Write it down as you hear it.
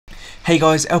Hey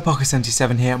guys,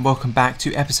 LParker77 here and welcome back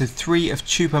to episode 3 of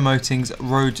Choupo-Moting's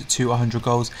Road to 100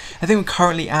 Goals. I think we're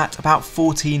currently at about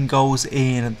 14 goals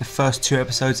in the first 2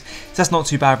 episodes, so that's not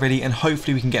too bad really, and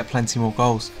hopefully we can get plenty more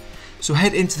goals. So we'll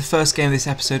head into the first game of this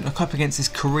episode and I'll come up against this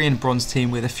Korean bronze team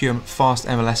with a few fast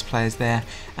MLS players there.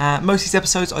 Most of these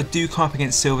episodes I do come up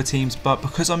against silver teams, but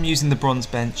because I'm using the bronze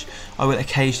bench I will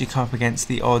occasionally come up against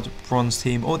the odd bronze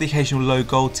team or the occasional low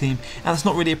gold team, and that's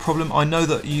not really a problem. I know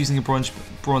that using a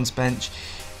bronze bench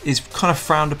is kind of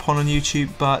frowned upon on YouTube,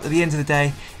 but at the end of the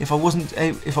day, if I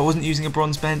wasn't using a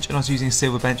bronze bench and I was using a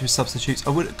silver bench with substitutes,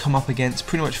 I would come up against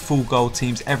pretty much full gold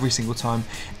teams every single time,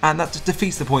 and that just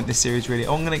defeats the point of this series really.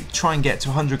 I'm going to try and get to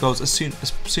 100 goals as soon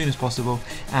as possible,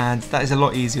 and that is a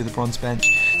lot easier with the bronze bench.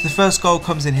 So the first goal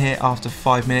comes in here after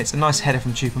 5 minutes, a nice header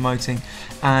from Choupo-Moting,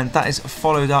 and that is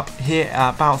followed up here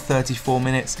at about 34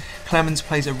 minutes. Clemens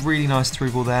plays a really nice through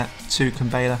ball there to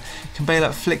Kumbela.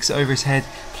 Kumbela flicks it over his head,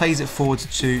 plays it forward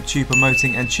to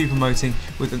Choupo-Moting, and Choupo-Moting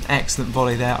with an excellent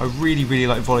volley there. I really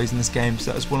like volleys in this game,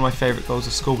 so that's one of my favourite goals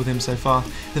I've scored with him so far.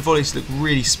 The volleys look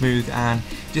really smooth and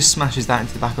just smashes that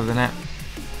into the back of the net.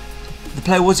 The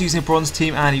player was using a bronze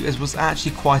team and he was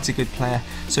actually quite a good player,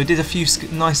 so he did a few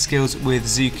nice skills with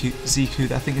Ziku,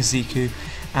 I think it's Ziku,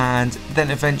 and then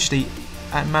eventually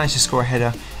managed to score a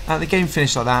header. The game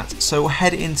finished like that, so we'll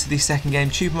head into the second game.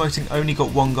 Choupo-Moting only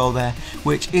got 1 goal there,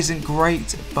 which isn't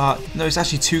great, but no, it's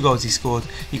actually 2 goals he scored.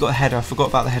 He got a header, I forgot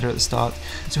about the header at the start.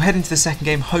 So we'll head into the second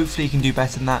game, hopefully he can do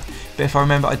better than that, but if I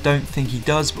remember I don't think he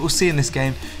does, but we'll see in this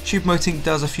game. Choupo-Moting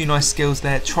does a few nice skills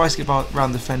there, tries to get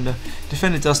around the defender.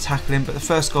 Defender does tackle him, but the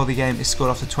first goal of the game is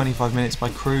scored after 25 minutes by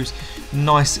Cruz.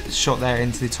 Nice shot there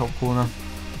into the top corner.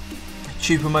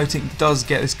 Choupo-Moting does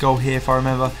get this goal here if I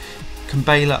remember.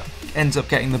 Kumbela ends up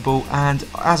getting the ball, and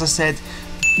as I said,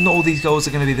 not all these goals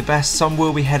are going to be the best. Some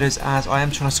will be headers, as I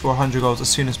am trying to score 100 goals as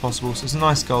soon as possible, so it's a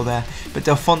nice goal there. But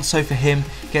Delfonso for him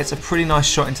gets a pretty nice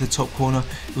shot into the top corner.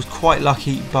 It was quite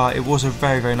lucky, but it was a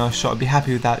very nice shot. I'd be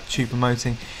happy with that,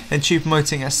 Choupo-Moting. Then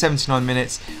Choupo-Moting at 79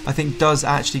 minutes I think does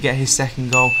actually get his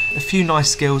second goal. A few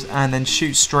nice skills and then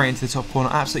shoots straight into the top corner.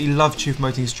 I absolutely love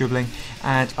Choupo-Moting's dribbling,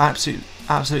 and I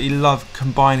absolutely love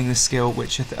combining the skill,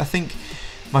 which I think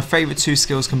my favourite 2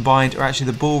 skills combined are actually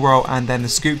the ball roll and then the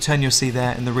scoop turn you'll see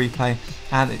there in the replay,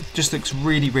 and it just looks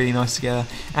really nice together.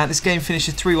 And this game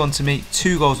finishes 3-1 to me,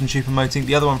 2 goals from Choupo-Moting,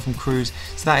 the other one from Cruz,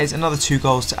 so that is another 2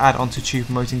 goals to add onto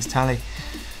Choupo-Moting's tally.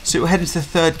 So we'll head into the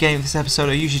third game of this episode.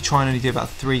 I usually try and only do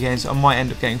about 3 games, so I might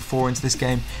end up getting 4 into this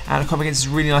game. And I come against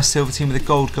this really nice silver team with a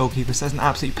gold goalkeeper, so that's an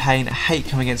absolute pain. I hate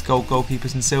coming against gold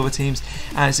goalkeepers and silver teams,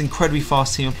 and it's an incredibly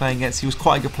fast team I'm playing against. He was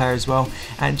quite a good player as well,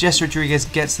 and Jesse Rodriguez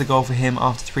gets the goal for him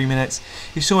after 3 minutes.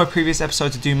 If you saw my previous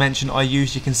episodes, I do mention I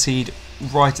usually concede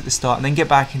right at the start and then get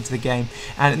back into the game,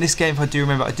 and in this game, if I do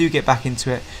remember, I do get back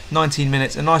into it. 19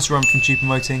 minutes, a nice run from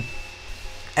Choupo-Moting,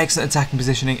 excellent attacking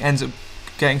positioning, ends up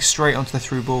getting straight onto the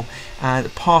through ball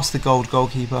and past the gold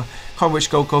goalkeeper. Can't remember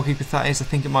which gold goalkeeper that is. I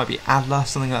think it might be Adler,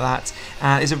 something like that.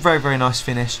 And it's a very nice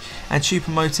finish. And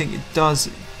Choupo-Moting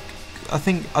does, I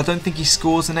don't think he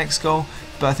scores the next goal,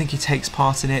 but I think he takes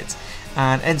part in it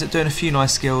and ends up doing a few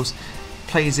nice skills.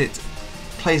 Plays it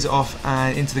off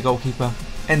and into the goalkeeper.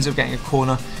 Ends up getting a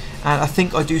corner. And I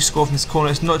think I do score from this corner.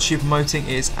 It's not Choupo-Moting,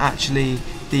 it's actually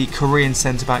the Korean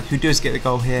centre back who does get the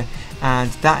goal here,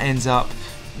 and that ends up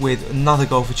with another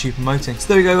goal for Choupo-Moting. So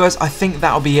there we go guys, I think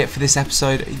that'll be it for this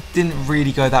episode. It didn't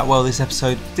really go that well this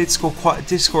episode. Did score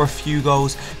a few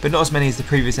goals, but not as many as the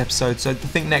previous episode. So I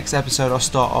think next episode I'll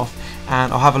start off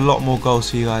and I'll have a lot more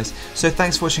goals for you guys. So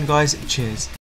thanks for watching guys, cheers.